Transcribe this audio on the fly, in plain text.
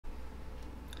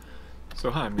So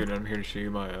hi, I'm here to show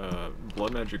you my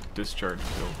Blood Magic Discharge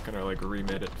build. Kind of like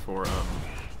remade it for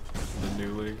the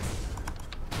new league.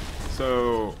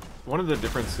 So one of the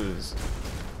differences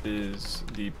is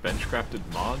the bench crafted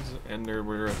mods, and there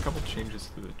were a couple changes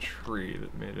to the tree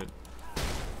that made it,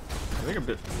 I think, a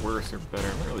bit worse or better.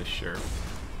 I'm not really sure.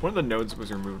 One of the nodes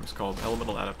was removed. It was called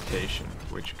Elemental Adaptation,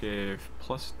 which gave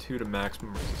 +2 to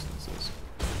maximum resistances.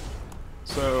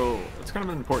 So it's kind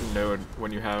of an important node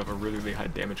when you have a really, really high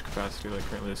damage capacity, like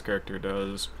currently this character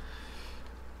does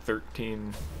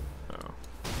 13. Oh,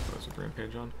 what was the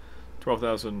rampage on?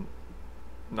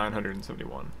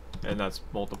 12,971, and that's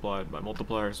multiplied by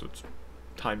multiplier, so it's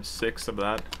times 6 of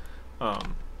that,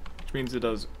 which means it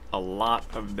does a lot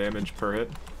of damage per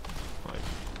hit, like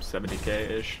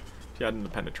 70k-ish. If you add in the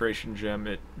penetration gem,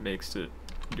 it makes it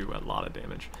do a lot of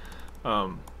damage.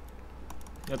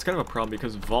 That's kind of a problem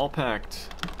because Vaal Pact,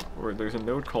 or there's a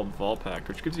node called Vaal Pact,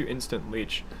 which gives you instant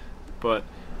Leech, but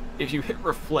if you hit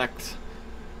Reflect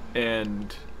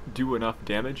and do enough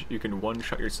damage, you can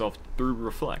one-shot yourself through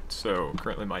Reflect. So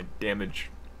currently my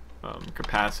damage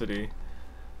capacity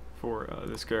for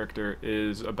this character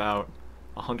is about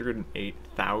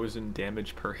 108,000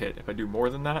 damage per hit. If I do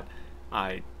more than that,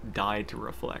 I die to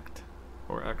Reflect.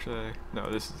 Or actually,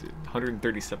 no, this is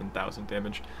 137,000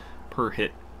 damage per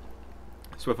hit.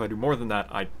 So if I do more than that,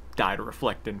 I die to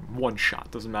Reflect in one shot.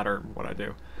 Doesn't matter what I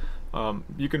do.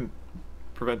 You can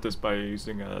prevent this by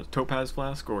using a Topaz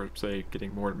Flask, or say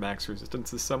getting more max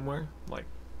resistances somewhere, like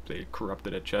say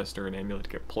corrupted at chest or an amulet to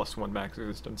get +1 max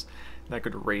resistance. That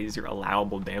could raise your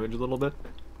allowable damage a little bit.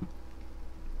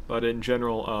 But in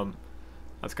general,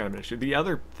 that's kind of an issue. The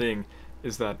other thing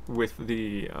is that with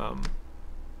the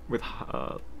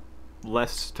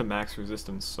less to max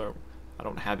resistance, so I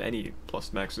don't have any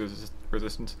plus max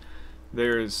resistance,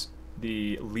 there's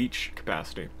the Leech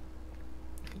capacity.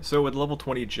 So with level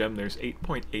 20 gem, there's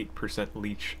 8.8%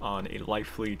 Leech on a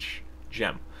life Leech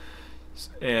gem.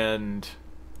 And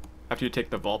after you take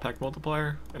the Vaal Pact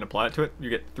multiplier and apply it to it, you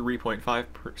get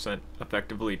 3.5%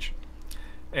 effective Leech.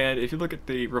 And if you look at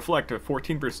the Reflect of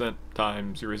 14%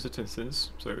 times your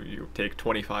resistances, so you take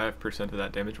 25% of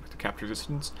that damage with the capture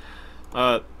resistance,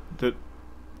 the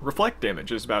Reflect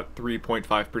damage is about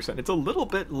 3.5%. It's a little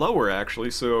bit lower, actually,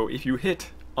 so if you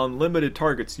hit unlimited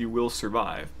targets, you will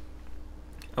survive.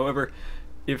 However,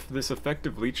 if this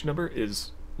effective Leech number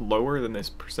is lower than this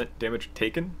percent damage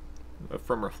taken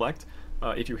from Reflect,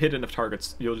 if you hit enough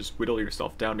targets, you'll just whittle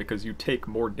yourself down because you take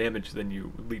more damage than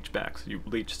you leech back. So you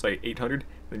leech, say, 800,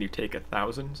 then you take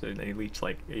 1,000, so then you leech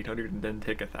like 800 and then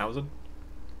take 1,000.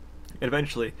 And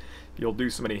eventually, you'll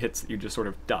do so many hits that you just sort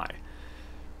of die.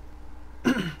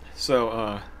 So,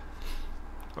 that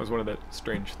was one of the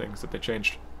strange things that they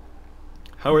changed.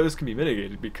 However, this can be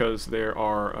mitigated because there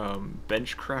are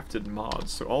bench crafted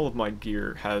mods. So all of my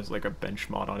gear has like a bench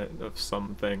mod on it of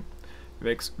something. It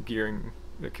makes gearing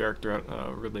the character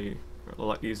out really a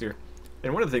lot easier.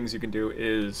 And one of the things you can do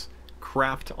is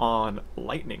craft on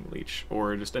Lightning Leech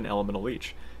or just an Elemental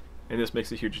Leech. And this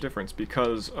makes a huge difference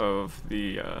because of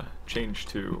the change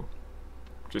to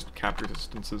just capture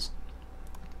distances.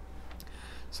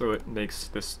 So it makes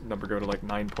this number go to like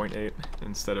 9.8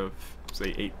 instead of,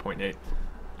 say, 8.8, which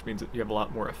means that you have a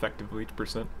lot more effective Leech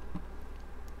percent.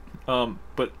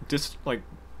 But this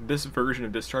version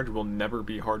of Discharge will never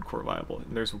be hardcore viable.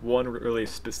 And there's one really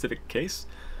specific case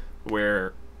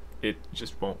where it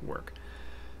just won't work.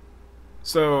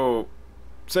 So,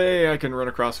 say I can run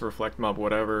across a Reflect mob,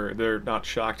 whatever, they're not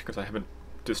shocked because I haven't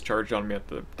discharged on them yet,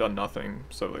 they've done nothing,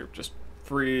 so they're just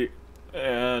free.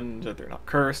 And they're not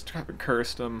cursed. I haven't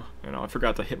cursed them. You know, I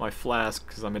forgot to hit my flask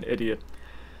because I'm an idiot.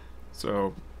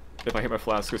 So if I hit my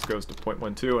flask, this goes to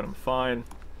 0.12 and I'm fine.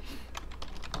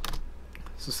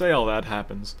 So say all that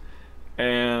happens,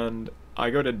 and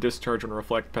I go to discharge on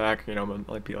Reflect Pack. You know, I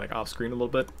might be like off screen a little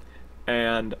bit,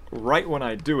 and right when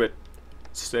I do it,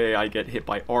 say I get hit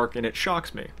by arc and it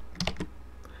shocks me.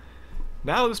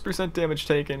 Now this percent damage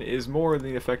taken is more than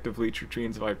the effective Leech, which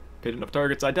means if I hit enough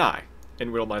targets, I die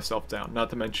and whittle myself down.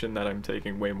 Not to mention that I'm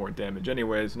taking way more damage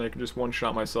anyways, and I can just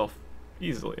one-shot myself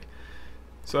easily.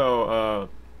 So,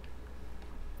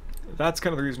 that's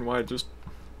kind of the reason why I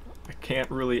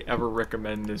can't really ever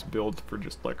recommend this build for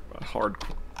just like a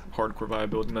hardcore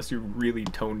viability unless you really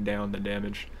tone down the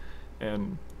damage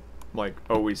and like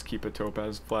always keep a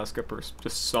Topaz Flask up or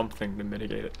just something to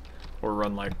mitigate it, or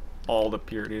run like all the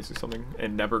purities or something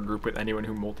and never group with anyone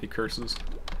who multi-curses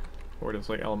or does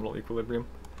like Elemental Equilibrium.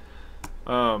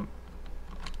 So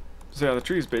yeah, the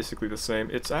tree is basically the same.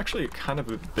 It's actually kind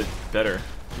of a bit better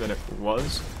than it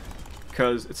was,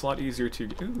 because it's a lot easier to...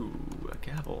 Ooh, a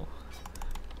gavel.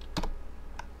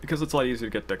 because it's a lot easier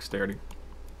to get dexterity.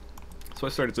 So I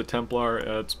started as a Templar.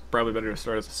 It's probably better to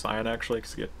start as a Scion actually,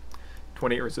 because you get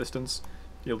 28 resistance.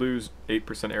 You lose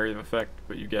 8% area of effect,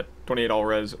 but you get 28 all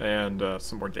res and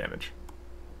some more damage.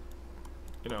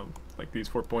 You know, like these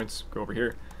 4 points go over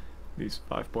here, these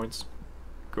 5 points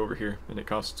go over here, and it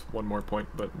costs 1 more point,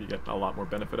 but you get a lot more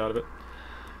benefit out of it.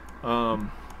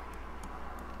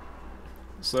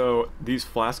 So these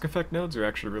flask effect nodes are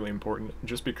actually really important,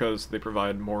 just because they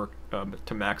provide more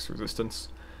to max resistance,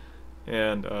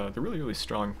 and they're really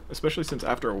strong, especially since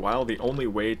after a while the only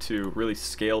way to really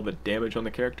scale the damage on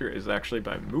the character is actually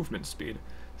by movement speed.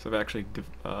 So I've actually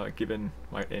given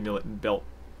my amulet and belt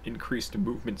increased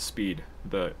movement speed,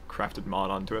 the crafted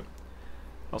mod onto it.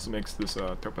 Also makes this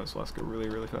Topaz Flask go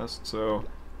really fast. So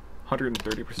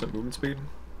 130% movement speed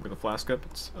with a flask up,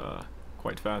 it's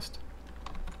quite fast.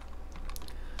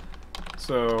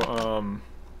 So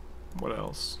what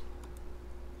else?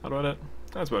 How do I?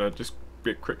 That's about it. Just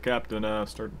get crit capped and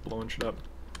start blowing shit up.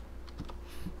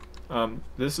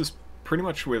 This is pretty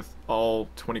much with all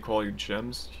 20 quality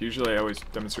gems. Usually I always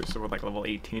demonstrate stuff with like level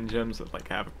 18 gems that like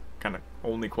have kind of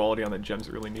only quality on the gems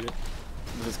that really need it.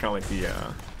 This is kind of like the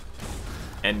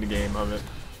end game of it.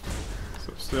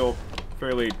 So still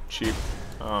fairly cheap.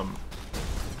 All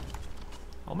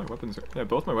my weapons are, yeah,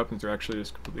 both my weapons are actually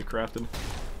just completely crafted.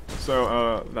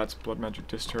 So that's Blood Magic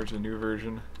Discharge, the new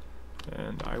version,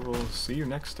 and I will see you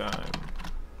next time.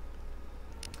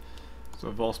 So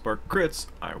if Vaal Spark crits,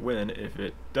 I win. If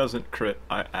it doesn't crit,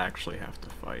 I actually have to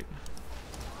fight.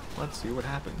 Let's see what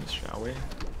happens, shall we?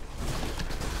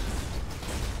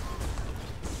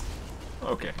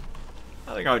 Okay,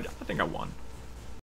 I think I won.